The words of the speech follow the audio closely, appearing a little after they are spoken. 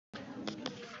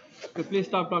Okay, please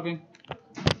stop talking.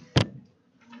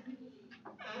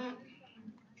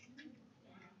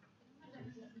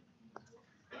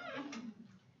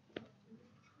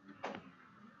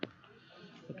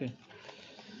 Okay.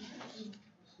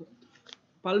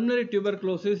 Pulmonary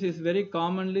tuberculosis is very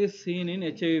commonly seen in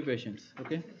HIV patients.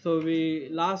 Okay, so we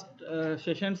last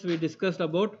sessions we discussed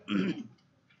about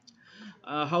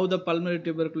how the pulmonary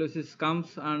tuberculosis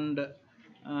comes and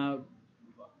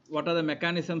what are the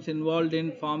mechanisms involved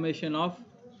in formation of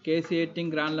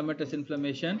caseating granulomatous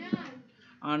inflammation,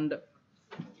 and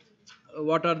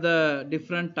what are the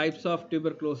different types of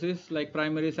tuberculosis like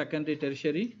primary, secondary,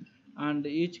 tertiary, and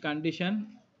each condition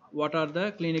what are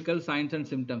the clinical signs and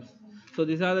symptoms. So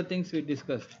these are the things we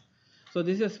discussed. So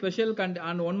this is a special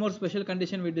and one more special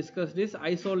condition we discussed is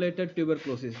isolated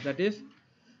tuberculosis. That is,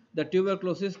 the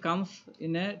tuberculosis comes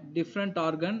in a different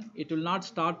organ. It will not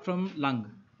start from lung.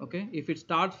 Okay, if it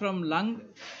starts from lung,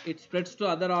 it spreads to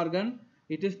other organ,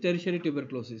 it is tertiary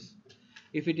tuberculosis.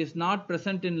 If it is not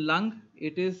present in lung,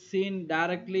 it is seen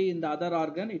directly in the other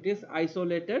organ, it is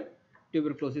isolated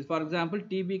tuberculosis. For example,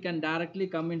 TB can directly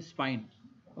come in spine.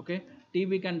 Okay,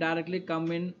 TB can directly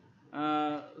come in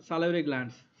salivary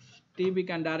glands. TB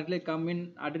can directly come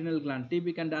in adrenal gland.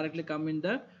 TB can directly come in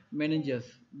the meninges,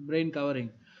 brain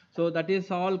covering. So that is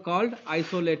all called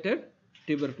isolated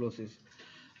tuberculosis.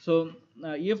 So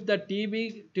if the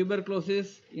TB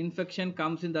tuberculosis infection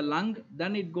comes in the lung,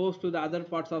 then it goes to the other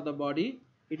parts of the body.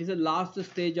 It is the last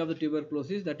stage of the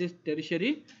tuberculosis, that is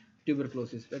tertiary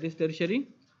tuberculosis. That is tertiary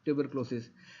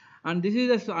tuberculosis. And this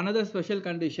is another special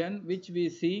condition which we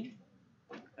see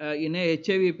in a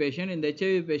HIV patient. In the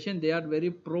HIV patient, they are very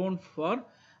prone for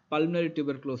pulmonary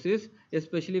tuberculosis,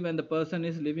 especially when the person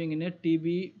is living in a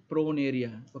TB prone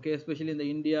area. Okay, especially in the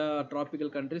India or tropical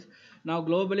countries. Now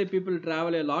globally people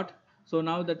travel a lot, so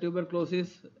now the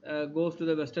tuberculosis goes to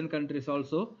the western countries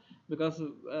also, because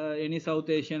any South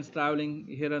Asians traveling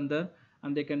here and there,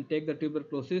 and they can take the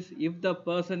tuberculosis. If the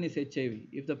person is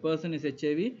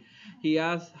HIV, he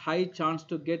has high chance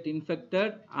to get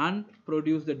infected and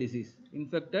produce the disease.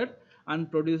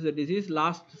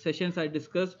 Last sessions I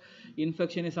discussed,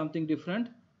 infection is something different,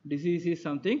 disease is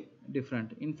something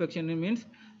different. Infection means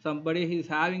somebody is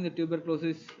having the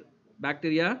tuberculosis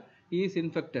bacteria, he is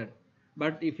infected,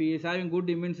 but if he is having good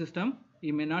immune system,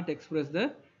 he may not express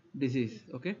the disease.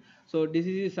 Okay, so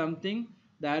disease is something,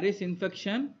 there is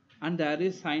infection and there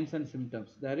is signs and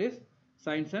symptoms.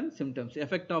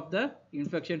 Effect of the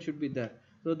infection should be there,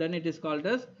 so then it is called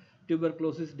as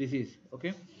tuberculosis disease.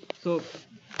 Okay, so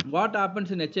what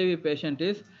happens in HIV patient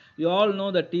is, you all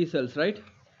know the T cells, right?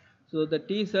 So the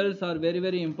T cells are very,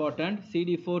 very important.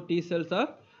 CD4 T cells are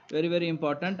very, very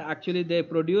important. Actually they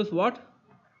produce what?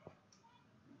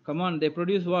 Come on, they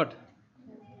produce what?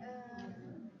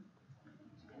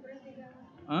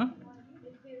 Huh?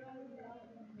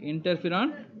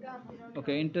 Interferon.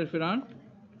 Okay, interferon.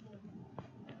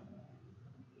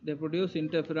 They produce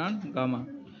interferon gamma.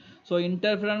 So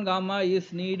interferon gamma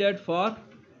is needed for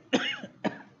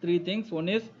three things. One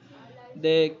is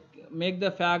they make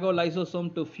the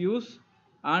phagolysosome to fuse,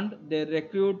 and they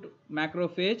recruit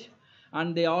macrophage,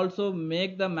 and they also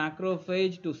make the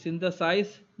macrophage to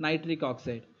synthesize nitric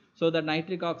oxide, so that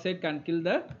nitric oxide can kill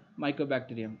the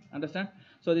mycobacterium. Understand?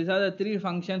 So these are the three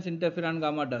functions interferon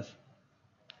gamma does.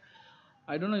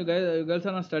 I don't know, you guys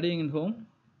are not studying in home.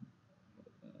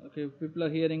 Okay, people are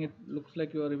hearing it, looks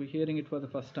like you are hearing it for the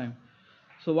first time.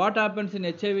 So what happens in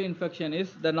HIV infection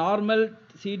is, the normal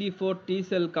CD4 T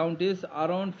cell count is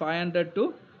around 500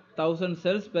 to 1000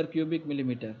 cells per cubic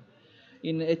millimeter.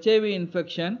 In HIV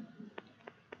infection,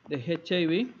 the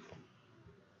HIV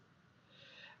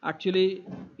actually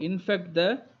infect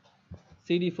the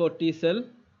CD4 T cell,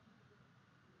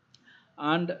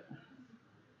 and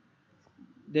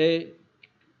they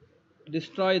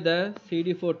destroy the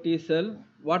CD4 T cell.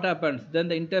 What happens? Then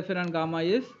the interferon gamma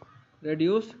is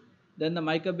reduced, then the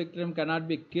mycobacterium cannot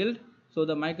be killed, so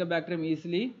the mycobacterium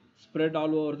easily spread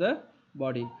all over the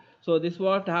body. So this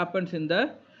what happens in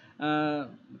the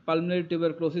pulmonary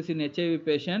tuberculosis in HIV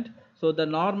patient. So the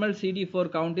normal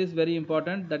CD4 count is very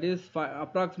important, that is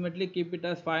approximately keep it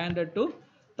as 500 to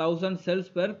 1000 cells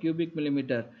per cubic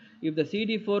millimeter. If the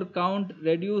CD4 count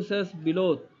reduces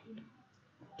below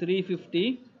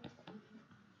 350,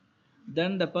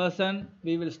 then the person,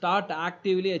 we will start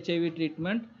actively HIV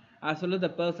treatment, as well as the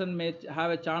person may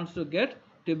have a chance to get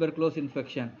tuberculosis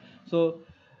infection. So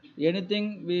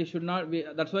anything we should not be,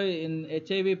 that's why in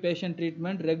HIV patient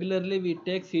treatment regularly we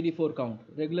take CD4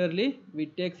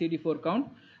 count.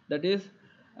 That is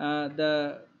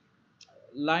the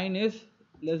line is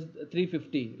less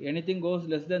 350. Anything goes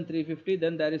less than 350,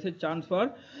 then there is a chance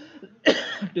for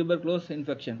tuberculosis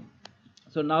infection.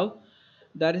 So now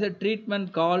there is a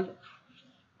treatment called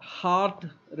HART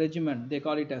regimen, they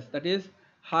call it as, that is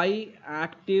high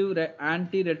active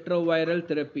antiretroviral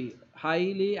therapy.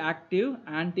 Highly active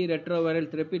antiretroviral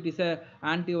therapy. It is a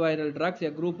antiviral drugs,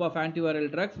 a group of antiviral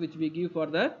drugs which we give for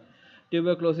the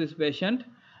tuberculosis patient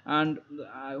and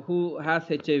who has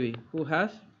HIV,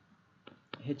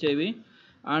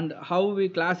 and how we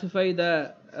classify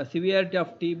the severity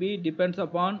of TB depends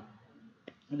upon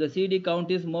the CD count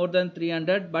is more than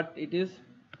 300, but it is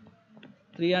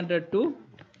 300 to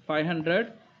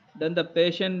 500, then the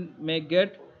patient may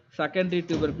get secondary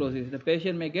tuberculosis. The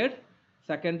patient may get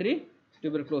secondary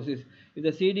tuberculosis. If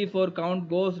the CD4 count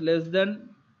goes less than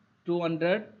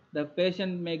 200, the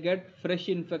patient may get fresh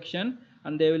infection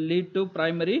and they will lead to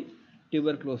primary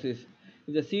tuberculosis.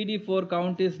 If the CD4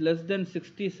 count is less than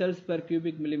 60 cells per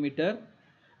cubic millimeter,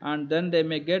 and then they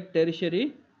may get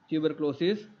tertiary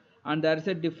tuberculosis. And there is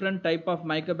a different type of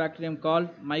mycobacterium called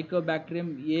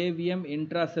Mycobacterium avium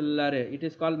intracellulare. It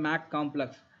is called MAC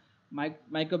complex.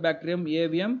 Mycobacterium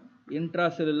avium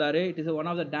intracellulare. It is one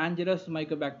of the dangerous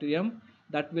mycobacterium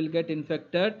that will get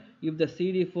infected if the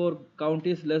CD4 count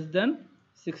is less than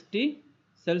 60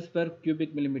 cells per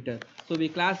cubic millimeter. So we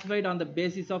classified on the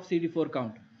basis of CD4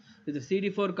 count. If the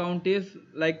CD4 count is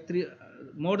like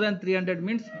more than 300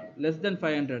 means less than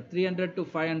 500, 300 to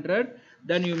 500,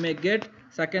 then you may get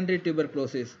secondary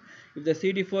tuberculosis. If the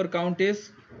CD4 count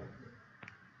is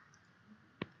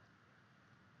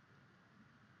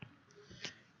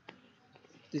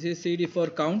this is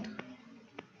CD4 count.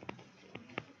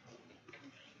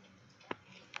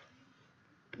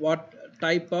 What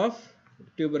type of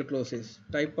tuberculosis?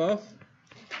 If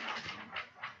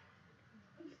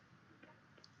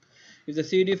the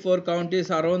CD4 count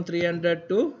is around 300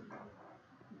 to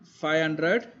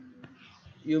 500,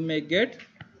 you may get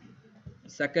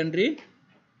secondary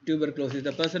tuberculosis.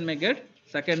 The person may get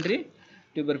secondary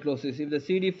tuberculosis. If the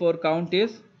CD4 count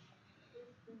is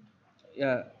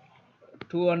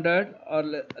 200 or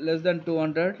less than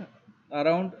 200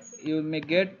 around, you may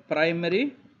get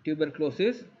primary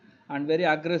tuberculosis and very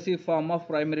aggressive form of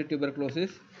primary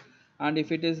tuberculosis. And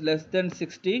if it is less than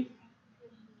 60,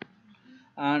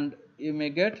 and you may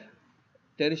get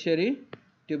tertiary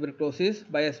tuberculosis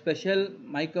by a special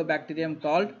mycobacterium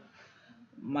called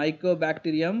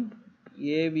Mycobacterium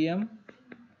avium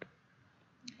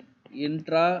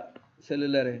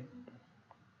intracellulare,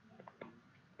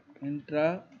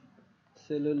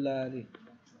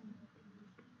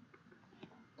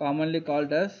 commonly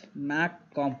called as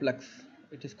MAC complex.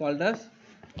 It is called as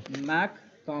MAC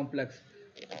complex.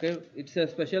 Okay, it's a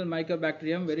special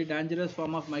mycobacterium, very dangerous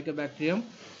form of mycobacterium,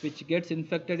 which gets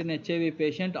infected in HIV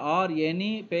patient or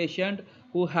any patient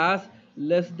who has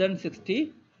less than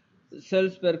 60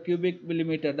 cells per cubic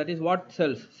millimeter. That is what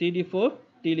cells? CD4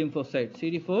 T lymphocyte.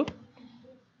 CD4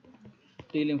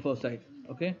 T lymphocyte.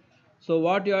 Okay. So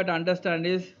what you have to understand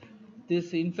is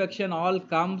this infection all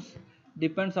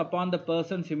depends upon the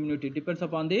person's immunity. If the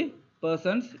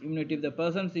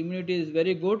person's immunity is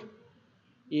very good,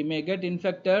 he may get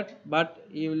infected, but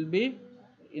he will be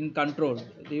in control.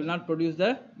 He will not produce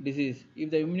the disease. If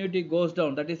the immunity goes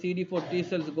down, that is CD4 T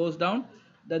cells goes down,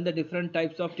 then the different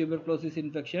types of tuberculosis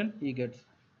infection he gets.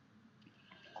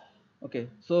 Okay,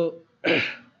 so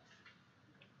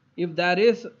if there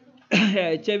is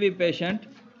a HIV patient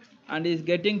and is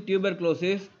getting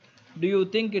tuberculosis, do you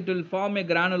think it will form a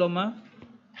granuloma?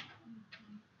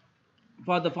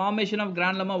 For the formation of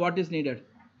granuloma, what is needed?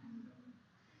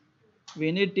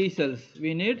 We need T cells.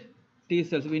 We need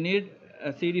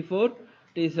CD4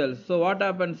 T cells. So what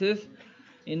happens is,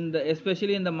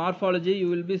 especially in the morphology, you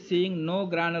will be seeing no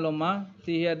granuloma.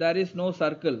 See here, there is no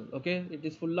circle. Okay, it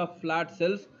is full of flat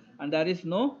cells, and there is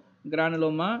no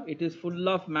granuloma. It is full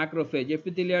of macrophage.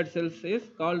 Epithelioid cells is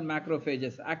called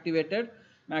macrophages, activated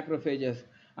macrophages.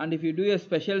 And if you do a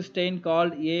special stain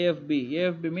called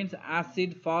AFB means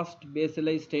acid fast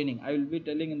bacillized staining. I will be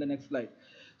telling in the next slide.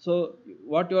 So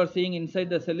what you are seeing inside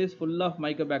the cell is full of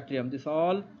mycobacterium. This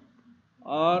all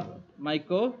are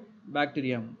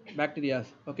bacteria.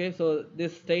 Okay, so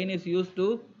this stain is used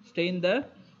to stain the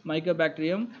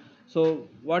mycobacterium. So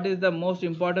what is the most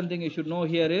important thing you should know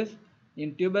here is,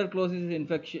 in tuberculosis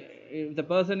infection, if the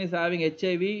person is having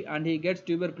HIV and he gets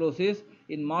tuberculosis,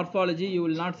 in morphology you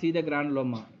will not see the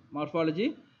granuloma.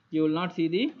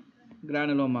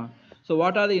 So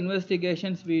what are the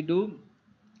investigations we do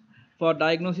for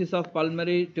diagnosis of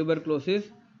pulmonary tuberculosis?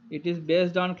 It is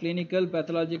based on clinical,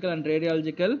 pathological and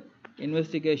radiological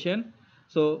investigation.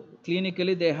 So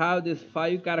clinically they have these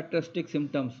 5 characteristic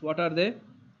symptoms. What are they?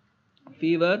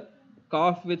 fever,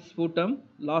 cough with sputum,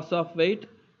 loss of weight,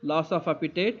 loss of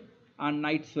appetite, and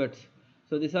night sweats.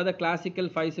 So these are the classical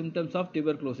 5 symptoms of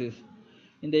tuberculosis.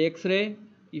 In the X-ray,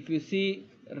 if you see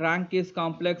rank is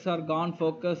complex or gone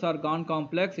focus or gone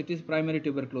complex, it is primary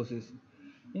tuberculosis.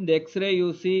 In the X-ray,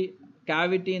 you see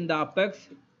cavity in the apex,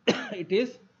 it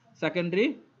is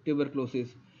secondary tuberculosis.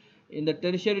 In the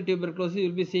tertiary tuberculosis, you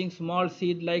will be seeing small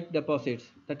seed-like deposits.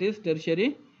 That is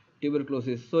tertiary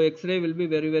tuberculosis. So X-ray will be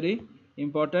very, very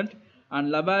important.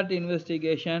 And laboratory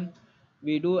investigation,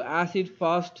 we do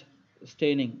acid-fast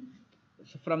staining.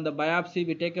 So from the biopsy,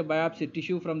 we take a biopsy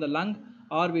tissue from the lung,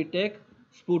 or we take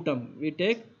sputum. We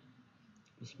take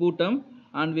sputum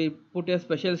and we put a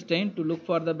special stain to look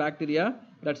for the bacteria.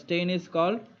 That stain is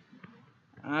called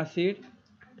acid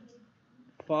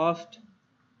fast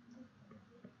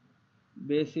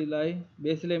bacilli.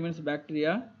 Bacilli means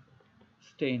bacteria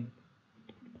stain.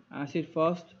 Acid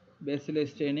fast bacilli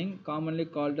staining, commonly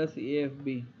called as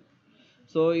AFB.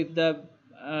 So if the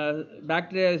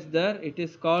bacteria is there, it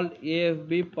is called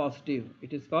AFB positive.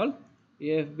 It is called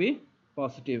AFB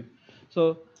positive.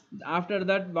 So after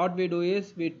that, what we do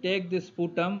is we take this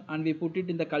sputum and we put it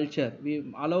in the culture.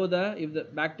 We allow the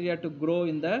bacteria to grow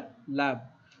in the lab.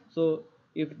 So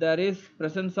if there is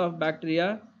presence of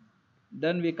bacteria,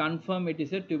 then we confirm it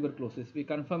is a tuberculosis. We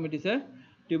confirm it is a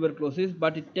tuberculosis,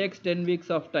 but it takes 10 weeks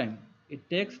of time. It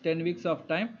takes 10 weeks of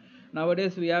time.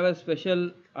 Nowadays we have a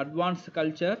special advanced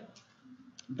culture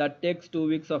that takes 2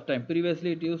 weeks of time.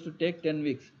 Previously it used to take 10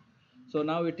 weeks. So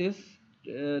now it is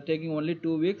taking only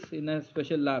 2 weeks in a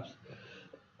special labs.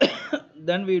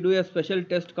 Then we do a special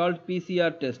test called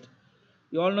PCR test.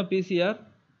 You all know PCR?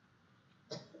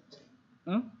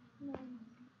 Huh?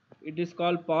 It is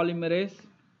called polymerase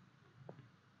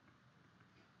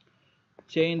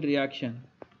chain reaction.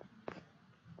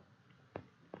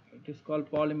 It is called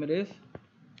polymerase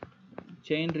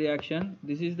chain reaction.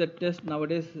 This is the test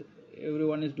nowadays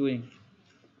everyone is doing.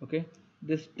 Okay,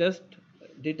 this test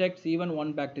detects even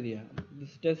one bacteria.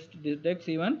 This test detects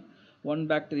even one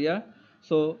bacteria.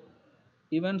 So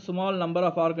even small number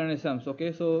of organisms,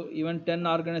 okay, so even 10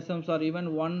 organisms or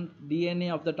even one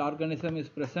DNA of that organism is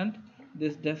present,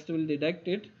 this test will detect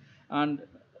it, and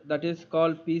that is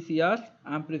called PCR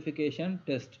amplification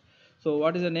test. So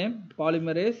what is the name?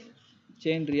 Polymerase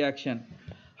chain reaction.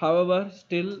 However,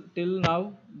 still till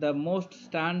now the most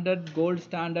standard gold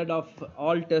standard of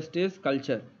all test is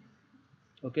culture.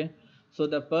 Okay, so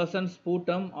the person's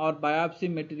sputum or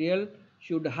biopsy material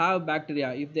should have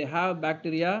bacteria. If they have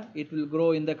bacteria, it will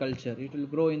grow in the culture. It will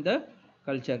grow in the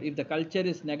culture. If the culture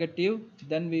is negative,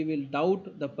 then we will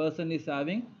doubt the person is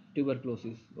having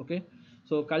tuberculosis. Okay,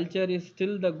 so culture is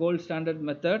still the gold standard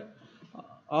method,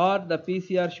 or the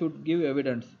PCR should give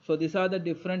evidence. So these are the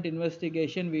different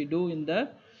investigation we do in the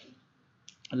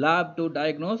lab to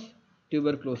diagnose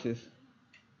tuberculosis.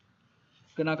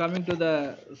 Okay, now coming to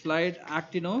the slide,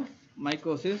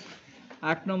 actinomycosis.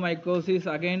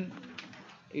 Actinomycosis, again,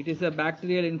 it is a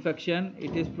bacterial infection.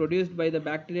 It is produced by the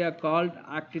bacteria called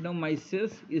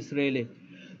Actinomyces israeli.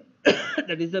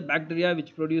 That is the bacteria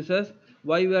which produces.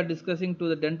 Why we are discussing to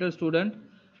the dental student?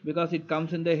 Because it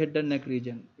comes in the head and neck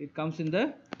region. It comes in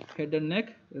the head and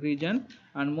neck region,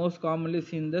 and most commonly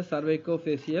seen in the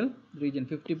cervicofacial region.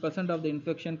 50% of the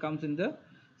infection comes in the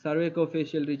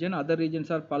cervicofacial region. Other regions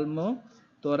are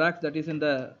pulmothorax, that is in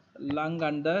the lung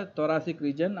and the thoracic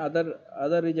region.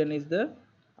 Other region is the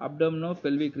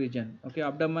abdominopelvic region. Okay,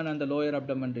 abdomen and the lower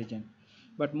abdomen region.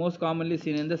 But most commonly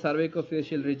seen in the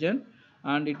cervicofacial region,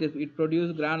 and it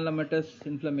produces granulomatous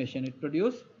inflammation. It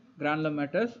produces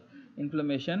granulomatous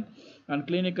inflammation, and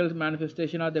clinical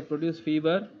manifestation are they produce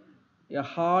fever. A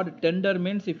hard tender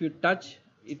means if you touch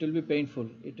it will be painful.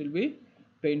 It will be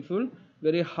painful.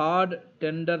 Very hard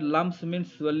tender lumps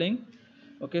means swelling.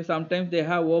 Okay, sometimes they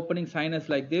have opening sinus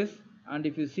like this, and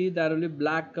if you see there will be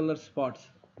black color spots.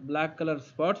 Black color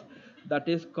spots, that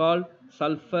is called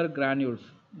sulfur granules.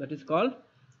 That is called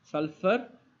sulfur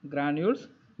granules.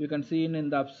 You can see in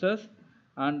the abscess,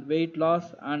 and weight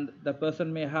loss, and the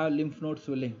person may have lymph node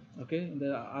swelling, okay, in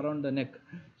the around the neck.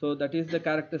 So that is the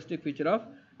characteristic feature of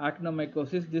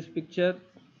actinomycosis. This picture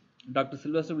Dr.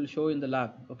 Sylvester will show in the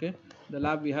lab. Okay, the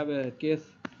lab we have a case.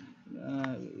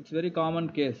 It's very common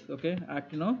case. Okay,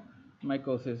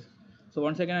 actinomycosis. So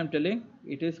once again I am telling,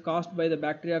 it is caused by the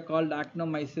bacteria called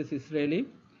Actinomyces israeli,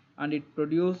 and it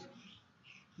produces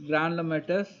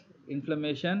granulomatous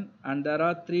inflammation, and there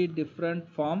are three different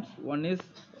forms. One is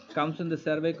comes in the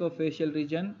cervicofacial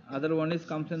region, other one is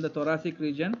comes in the thoracic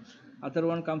region, other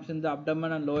one comes in the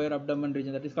abdomen and lower abdomen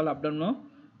region, that is called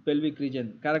abdominopelvic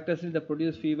region. Characteristic, they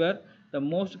produce fever. The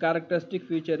most characteristic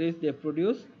feature is they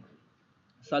produce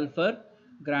sulfur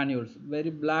granules, very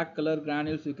black color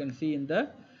granules you can see in the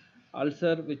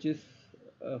ulcer which is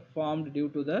formed due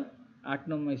to the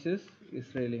Actinomycosis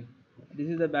israeli. This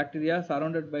is the bacteria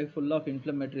surrounded by full of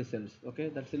inflammatory cells. Okay,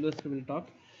 that Sylvester will talk.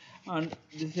 And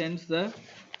this ends the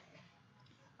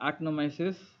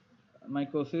actinomycosis,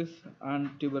 mycosis and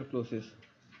tuberculosis.